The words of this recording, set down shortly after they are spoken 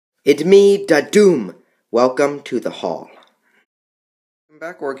It's me, da Doom. Welcome to the hall. Welcome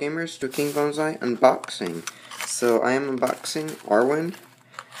back, Wargamers, to KingBonezai unboxing. So I am unboxing Arwen,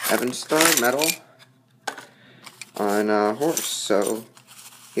 Evenstar Metal on a horse. So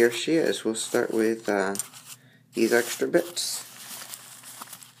here she is. We'll start with these extra bits.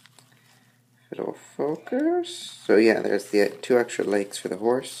 It'll focus. So yeah, there's the two extra legs for the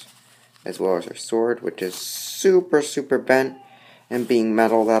horse, as well as her sword, which is super bent. And being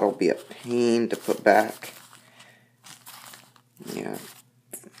metal, that'll be a pain to put back. Yeah,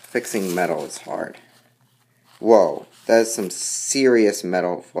 fixing metal is hard. Whoa, that is some serious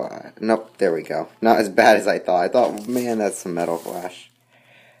metal flash. Nope, there we go. Not as bad as I thought. I thought, man, that's some metal flash.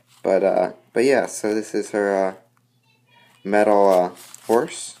 But yeah, so this is her metal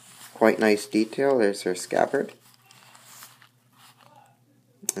horse. Quite nice detail. There's her scabbard.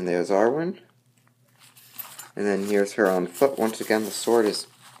 And there's Arwen. And then here's her on foot. Once again, the sword is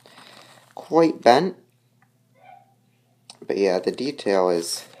quite bent. But yeah, the detail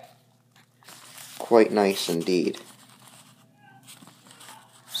is quite nice indeed.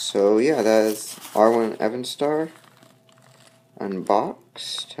 So yeah, that is Arwen Evenstar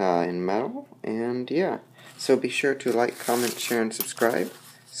unboxed in metal. And yeah, so be sure to like, comment, share, and subscribe.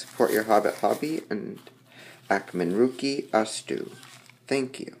 Support your Hobbit hobby, and Akman Ruki Astu.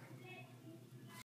 Thank you.